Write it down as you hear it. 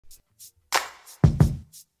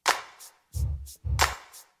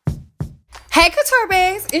Hey Couture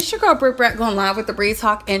Babes, it's your girl Britt Brett going live with the Bree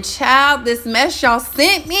Talk, and child, this mess y'all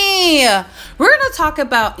sent me. We're going to talk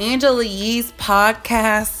about Angela Yee's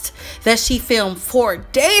podcast that she filmed 4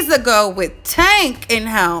 days ago with Tank and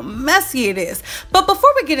how messy it is. But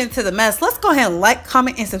before we get into the mess, let's go ahead and like,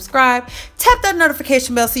 comment, and subscribe. Tap that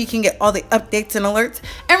notification bell so you can get all the updates and alerts.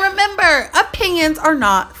 And remember, opinions are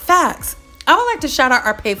not facts. I would like to shout out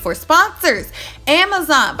our paid for sponsors,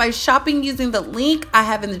 Amazon. By shopping using the link I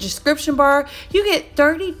have in the description bar, you get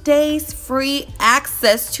 30 days free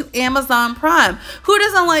access to Amazon Prime. Who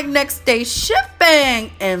doesn't like next day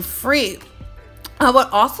shipping and free? I would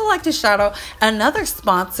also like to shout out another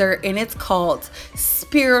sponsor, and it's called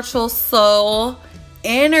Spiritual Soul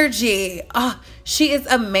Energy. She is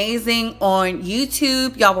amazing on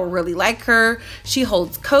YouTube. Y'all will really like her. She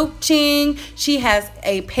holds coaching. She has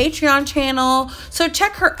a Patreon channel, so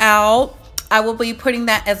check her out. I will be putting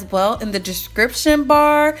that as well in the description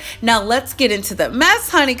bar. Now let's get into the mess,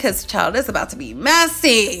 honey, because child, it's about to be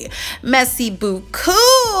messy. Messy buku.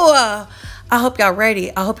 I hope y'all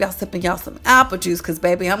ready. I hope y'all sipping y'all some apple juice, because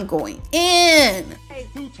baby, I'm going in.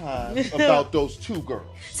 2 times about those 2 girls.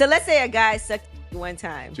 So let's say a guy sucked 1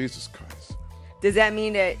 time. Jesus Christ. Does that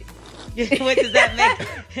mean that? What does that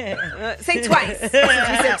mean? Say twice. You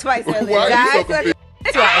said twice earlier. Why Guy are you so sucked confused?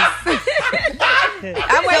 twice.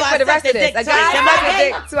 I'm waiting for the rest of this. A guy sucked a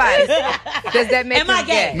dick twice. Does that make him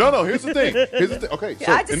gay? No. Here's the thing. Okay,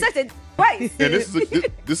 so I just sucked it twice. and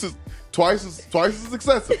this is twice as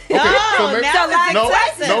excessive. Okay,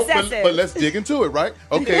 but let's dig into it, right?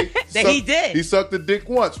 Okay, He did. He sucked the dick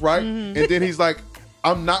once, right? And then he's like,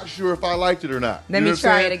 I'm not sure if I liked it or not. Let me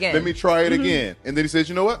try it again. Let me try it again. And then he says,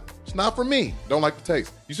 you know what? It's not for me. Don't like the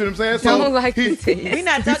taste. You see what I'm saying? Don't like the taste. We're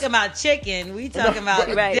not talking about chicken. We talking about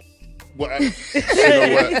right. Well, you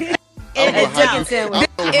know what?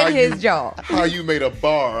 In his jaw. How you made a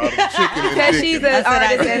bar out of chicken and Because dick. she's an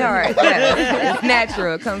artist at heart. Yeah. It's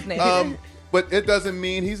natural. It comes natural. But it doesn't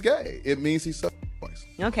mean he's gay. It means he sucked twice.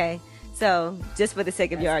 Okay. So, just for the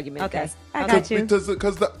sake of your argument. Okay. I got you. Because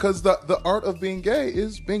the art of being gay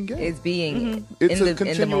is being gay. It's being. It's a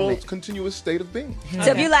continuous state of being.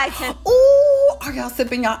 So if you like him. Ooh, are y'all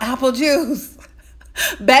sipping y'all apple juice?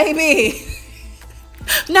 Baby.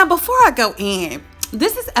 Now, before I go in,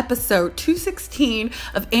 this is episode 216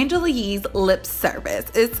 of Angela Yee's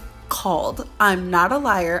LipService. It's called I'm Not a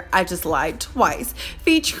Liar, I Just Lied Twice,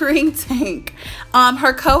 featuring Tank.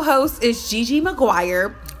 Her co-host is Gigi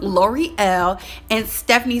McGuire, L'Oreal, and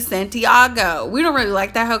Stephanie Santiago. We don't really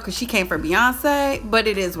like that hoe because she came from Beyonce, but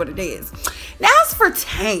it is what it is. Now, as for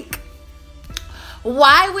Tank,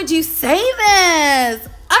 why would you say this?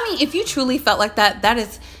 I mean, if you truly felt like that, that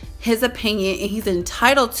is his opinion and he's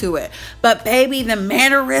entitled to it. But baby, the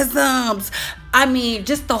mannerisms, I mean,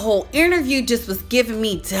 just the whole interview just was giving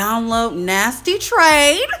me download nasty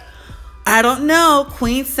trade. I don't know.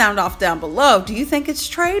 Queen, sound off down below. Do you think it's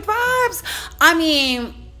trade vibes? I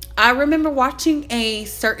mean, I remember watching a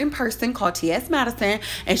certain person called T.S. Madison,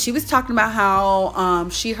 and she was talking about how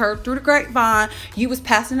she heard through the grapevine you was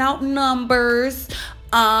passing out numbers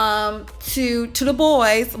to the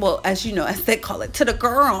boys, well, as you know, as they call it, to the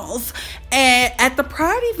girls, and at the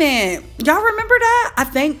Pride event. Y'all remember that? I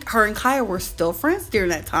think her and Kaya were still friends during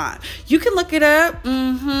that time. You can look it up.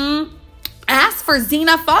 As for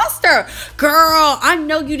Zena Foster, girl, I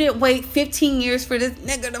know you didn't wait 15 years for this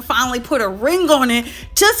nigga to finally put a ring on it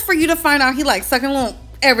just for you to find out he like sucking little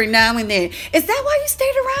every now and then. Is that why you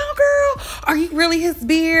stayed around, girl? Are you really his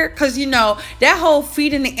beard? Because, you know, that whole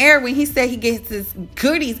feet in the air when he said he gets his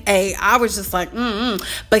goodies, I was just like,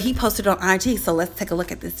 But he posted on IG, so let's take a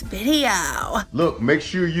look at this video. Look, make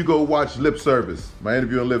sure you go watch LipService. My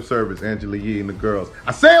interview on LipService, Angela Yee and the girls.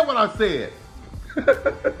 I said what I said.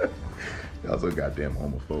 Y'all so goddamn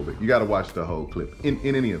homophobic. You got to watch the whole clip. In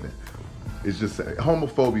any event, it's just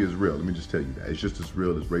homophobia is real. Let me just tell you that. It's just as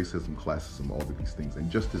real as racism, classism, all of these things, and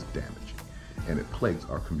just as damaging. And it plagues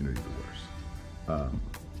our community the worst.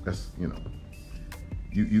 That's, you know,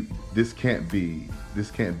 this can't be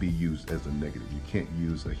used as a negative. You can't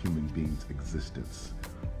use a human being's existence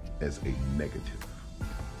as a negative.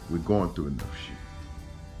 We're going through enough shit.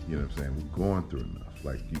 You know what I'm saying? We're going through enough.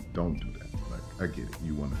 Like, you don't do that. Like, I get it.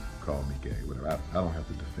 You want to call me gay, whatever. I don't have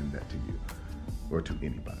to defend that to you or to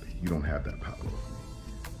anybody. You don't have that power over me.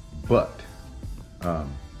 But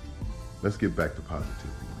let's get back to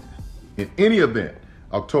positivity, man. In any event,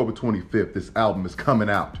 October 25th, this album is coming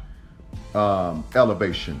out.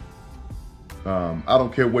 Elevation. I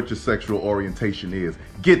don't care what your sexual orientation is.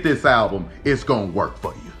 Get this album. It's gonna work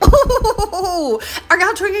for you. Ooh, are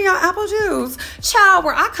y'all drinking y'all apple juice? Child,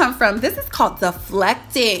 where I come from, this is called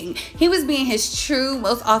deflecting. He was being his true,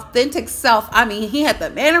 most authentic self. I mean, he had the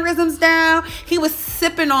mannerisms down. He was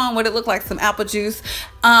sipping on what it looked like some apple juice.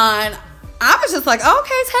 And I was just like,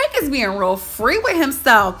 okay, Tank is being real free with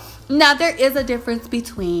himself. Now, there is a difference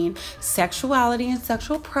between sexuality and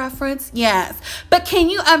sexual preference, yes. But can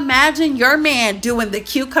you imagine your man doing the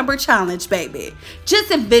cucumber challenge, baby?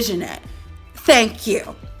 Just envision it. Thank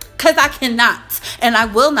you. Because I cannot and I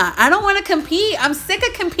will not. I don't want to compete. I'm sick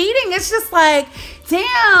of competing. It's just like,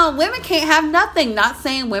 damn, women can't have nothing. Not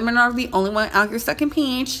saying women are the only one out here sucking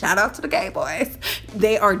peen. Shout out to the gay boys.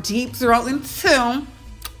 They are deep throating too.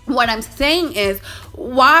 What I'm saying is,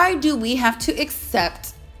 why do we have to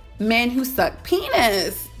accept men who suck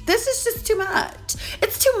penis? This is just too much.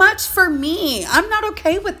 It's too much for me. I'm not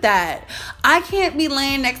okay with that. I can't be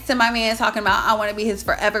laying next to my man talking about I want to be his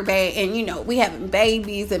forever babe, and you know, we having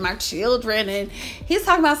babies and my children, and he's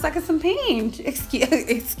talking about sucking some peen.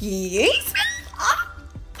 Excuse me?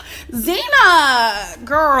 Zena,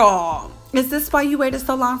 girl, is this why you waited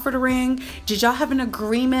so long for the ring? Did y'all have an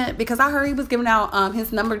agreement? Because I heard he was giving out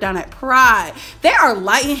his number down at Pride. They are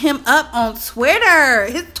lighting him up on Twitter.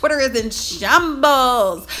 His Twitter is in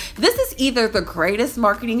shambles. This is either the greatest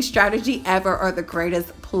marketing strategy ever or the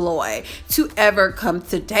greatest ploy to ever come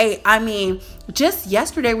to date. I mean, just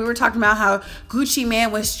yesterday we were talking about how Gucci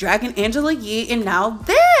Man was dragging Angela Yee, and now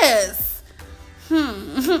this.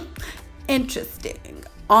 Interesting.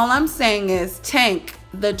 All I'm saying is, Tank,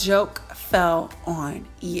 the joke fell on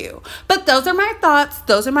you. But those are my thoughts.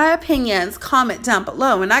 Those are my opinions. Comment down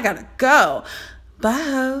below, and I gotta go. Bye,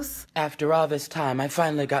 hoes. After all this time, I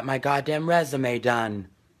finally got my goddamn resume done.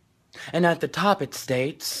 And at the top it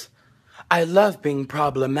states, I love being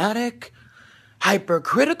problematic,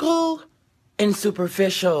 hypercritical, and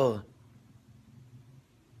superficial.